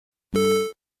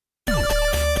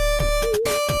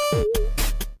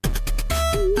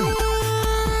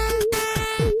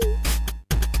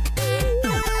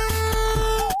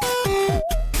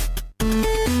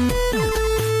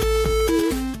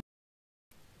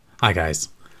Hi guys,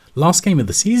 last game of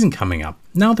the season coming up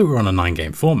now that we're on a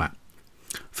 9-game format.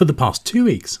 For the past 2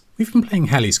 weeks, we've been playing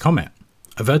Halley's Comet,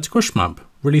 a vertical shmup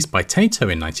released by Taito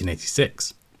in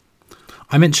 1986.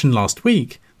 I mentioned last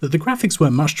week that the graphics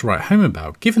weren't much to write home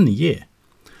about given the year,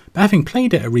 but having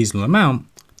played it a reasonable amount,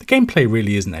 the gameplay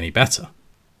really isn't any better.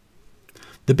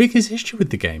 The biggest issue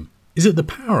with the game is that the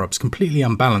power-ups completely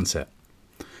unbalance it.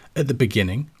 At the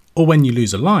beginning, or when you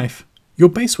lose a life, your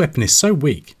base weapon is so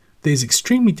weak that it is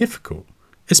extremely difficult,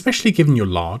 especially given your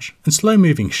large and slow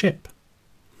moving ship.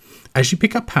 As you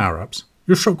pick up power-ups,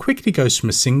 your shot quickly goes from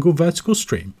a single vertical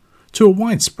stream to a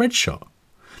wide spread shot.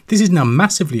 This is now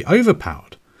massively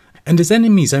overpowered, and as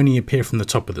enemies only appear from the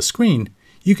top of the screen,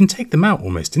 you can take them out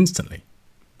almost instantly.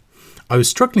 I was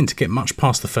struggling to get much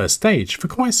past the first stage for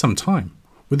quite some time,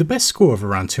 with the best score of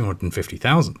around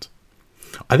 250,000.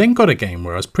 I then got a game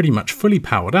where I was pretty much fully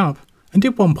powered up and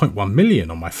did 1.1 million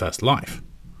on my first life.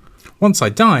 Once I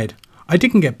died, I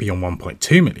didn't get beyond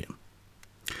 1.2 million.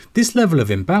 This level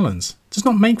of imbalance does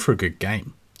not make for a good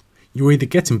game. You're either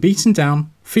getting beaten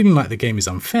down, feeling like the game is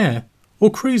unfair,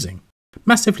 or cruising,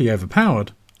 massively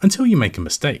overpowered, until you make a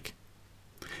mistake.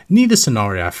 Neither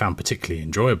scenario I found particularly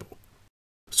enjoyable.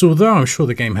 So although I'm sure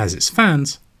the game has its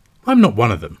fans, I'm not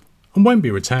one of them, and won't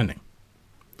be returning.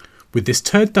 With this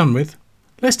turd done with,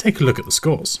 let's take a look at the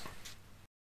scores.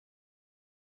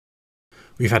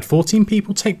 We've had 14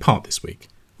 people take part this week,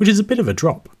 which is a bit of a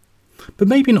drop, but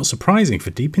maybe not surprising for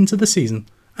deep into the season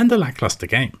and a lackluster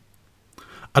game.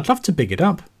 I'd love to big it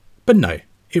up, but no,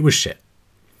 it was shit.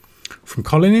 From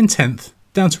Colin in 10th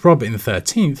down to Robert in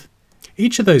 13th,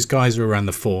 each of those guys are around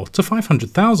the 4 to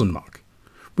 500,000 mark,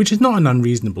 which is not an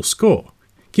unreasonable score,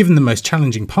 given the most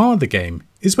challenging part of the game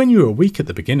is when you are weak at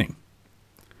the beginning.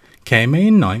 KMA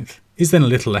in 9th is then a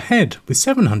little ahead with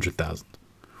 700,000,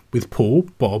 with Paul,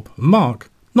 Bob and Mark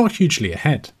not hugely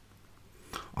ahead.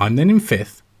 I'm then in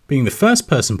 5th, being the first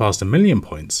person past 1 million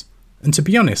points, and to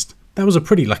be honest, that was a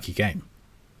pretty lucky game.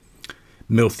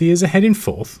 Milthy is ahead in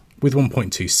 4th with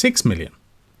 1.26 million.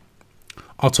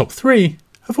 Our top 3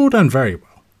 have all done very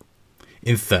well.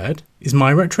 In 3rd is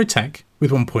My Retro Tech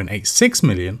with 1.86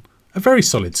 million, a very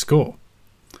solid score.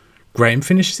 Graham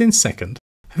finishes in 2nd,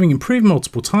 having improved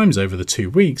multiple times over the 2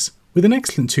 weeks with an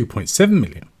excellent 2.7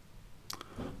 million.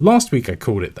 Last week I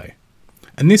called it though,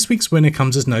 and this week's winner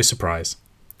comes as no surprise.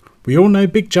 We all know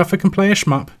Big Juffa can play a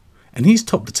shmup, and he's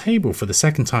topped the table for the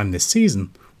second time this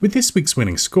season with this week's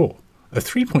winning score of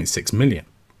 3.6 million.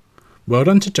 Well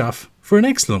done to Juff for an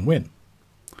excellent win.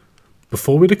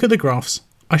 Before we look at the graphs,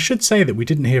 I should say that we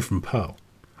didn't hear from Pearl.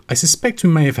 I suspect we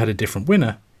may have had a different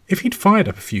winner if he'd fired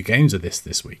up a few games of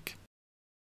this week.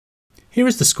 Here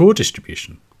is the score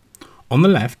distribution. On the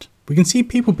left, we can see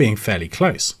people being fairly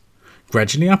close,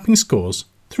 gradually upping scores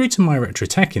through to My Retro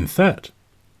Tech in 3rd.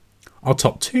 Our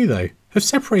top 2 though have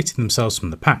separated themselves from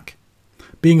the pack,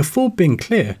 being a full bin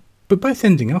clear but both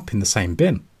ending up in the same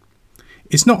bin.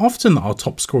 It's not often that our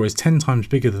top score is 10 times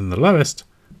bigger than the lowest,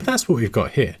 but that's what we've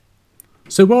got here.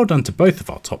 So well done to both of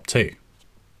our top 2.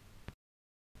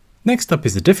 Next up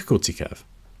is the difficulty curve,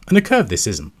 and a curve this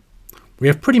isn't. We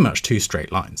have pretty much 2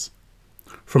 straight lines.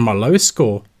 From our lowest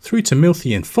score through to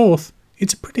Milthy in 4th,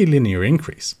 it's a pretty linear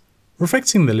increase,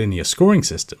 reflecting the linear scoring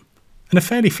system, and a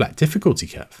fairly flat difficulty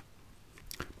curve.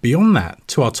 Beyond that,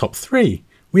 to our top 3,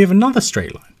 we have another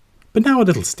straight line, but now a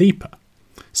little steeper,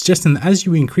 suggesting that as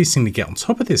you increasingly get on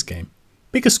top of this game,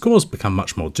 bigger scores become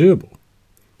much more doable.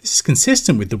 This is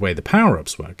consistent with the way the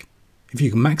power-ups work. If you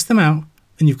can max them out,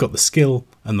 and you've got the skill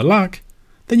and the luck,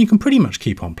 then you can pretty much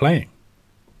keep on playing.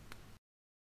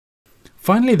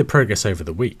 Finally, the progress over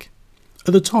the week.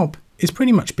 At the top is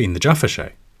pretty much been the Juffa show.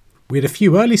 We had a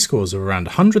few early scores of around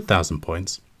 100,000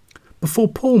 points, before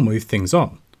Paul moved things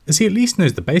on, as he at least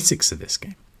knows the basics of this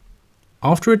game.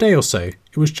 After a day or so,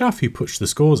 it was Juff who pushed the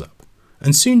scores up,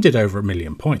 and soon did over 1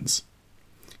 million points.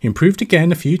 He improved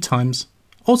again a few times,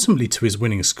 ultimately to his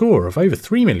winning score of over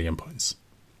 3 million points.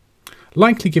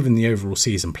 Likely given the overall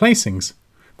season placings,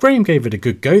 Graham gave it a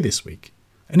good go this week,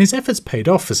 and his efforts paid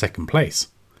off for 2nd place,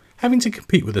 having to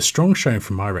compete with a strong showing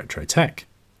from My Retro Tech.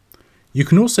 You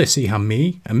can also see how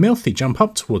me and Milthy jump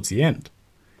up towards the end.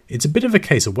 It's a bit of a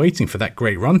case of waiting for that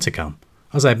great run to come,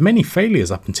 as I had many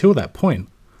failures up until that point,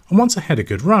 and once I had a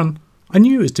good run, I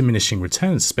knew it was diminishing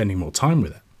returns spending more time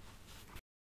with it.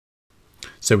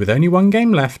 So with only 1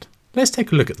 game left, let's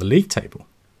take a look at the league table.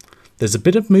 There's a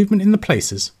bit of movement in the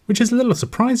places, which is a little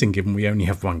surprising given we only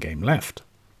have 1 game left.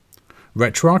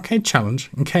 Retro Arcade Challenge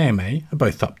and KMA are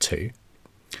both up 2.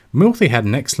 Milthy had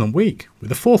an excellent week with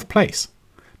a 4th place.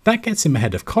 That gets him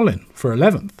ahead of Colin for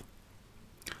 11th.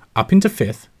 Up into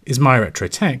 5th is My Retro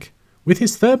Tech with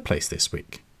his 3rd place this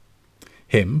week.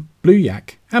 Him, Blue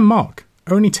Yak and Mark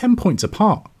are only 10 points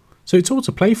apart, so it's all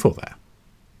to play for there.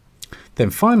 Then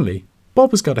finally,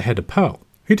 Bob has got ahead of Pearl,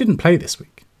 who didn't play this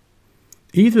week.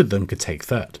 Either of them could take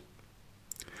third.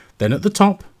 Then at the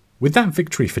top, with that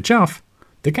victory for Juff,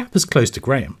 the gap has closed to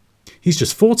Graham. He's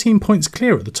just 14 points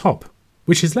clear at the top,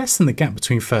 which is less than the gap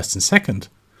between first and second,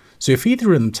 so if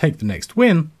either of them take the next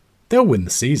win, they'll win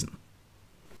the season.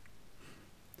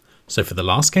 So for the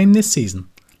last game this season,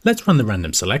 let's run the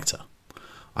random selector.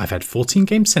 I've had 14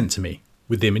 games sent to me,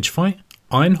 with Image Fight,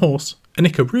 Iron Horse and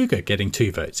Ikaruga getting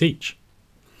 2 votes each.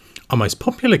 Our most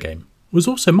popular game was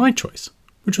also my choice,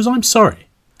 which was I'm Sorry,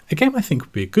 a game I think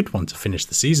would be a good one to finish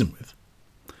the season with.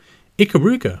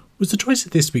 Ikaruga was the choice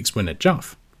of this week's winner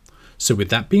Juff, so with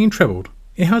that being trebled,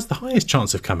 it has the highest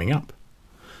chance of coming up.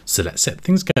 So let's set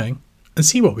things going and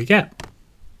see what we get.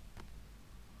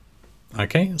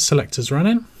 Okay, selector's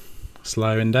running,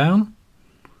 slowing down.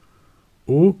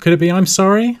 Oh, could it be I'm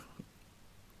Sorry?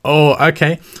 Oh,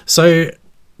 okay, so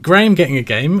Graham getting a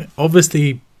game,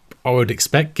 obviously I would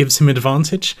expect gives him an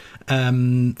advantage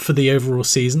for the overall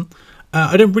season.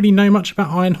 I don't really know much about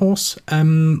Iron Horse.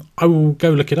 I will go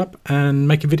look it up and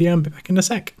make a video and be back in a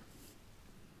sec.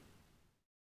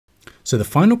 So the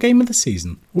final game of the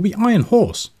season will be Iron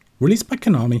Horse, released by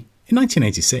Konami in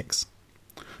 1986.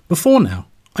 Before now,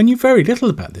 I knew very little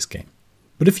about this game,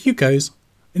 but a few goes,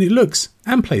 and it looks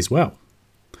and plays well.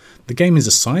 The game is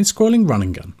a side-scrolling run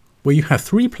and gun, where you have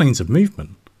 3 planes of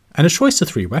movement, and a choice of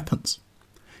 3 weapons.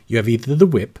 You have either the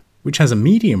whip, which has a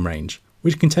medium range,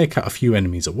 which can take out a few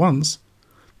enemies at once,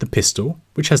 the pistol,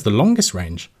 which has the longest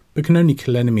range, but can only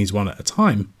kill enemies one at a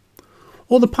time,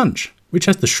 or the punch, which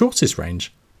has the shortest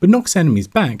range, but knocks enemies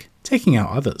back, taking out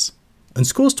others, and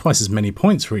scores twice as many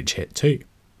points for each hit too.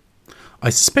 I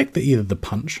suspect that either the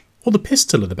punch or the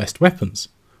pistol are the best weapons,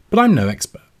 but I'm no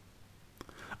expert.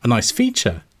 A nice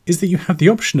feature is that you have the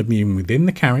option of moving within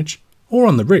the carriage or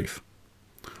on the roof.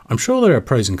 I'm sure there are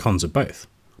pros and cons of both,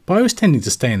 but I was tending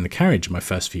to stay in the carriage in my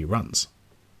first few runs.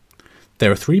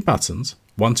 There are 3 buttons,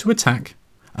 one to attack,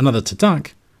 another to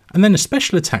duck, and then a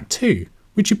special attack too,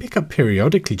 which you pick up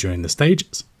periodically during the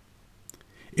stages.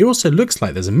 It also looks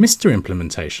like there's a Mr.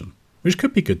 implementation, which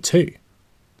could be good too.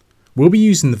 We'll be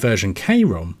using the version K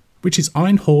ROM, which is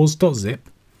ironhors.zip,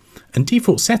 and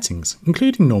default settings,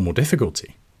 including normal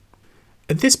difficulty.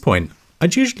 At this point,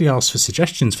 I'd usually ask for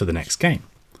suggestions for the next game,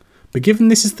 but given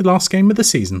this is the last game of the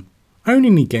season, I only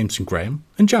need games from Graham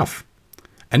and Juff,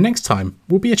 and next time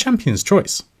will be a champion's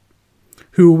choice.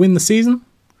 Who will win the season?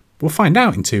 We'll find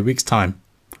out in 2 weeks' time.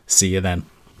 See you then.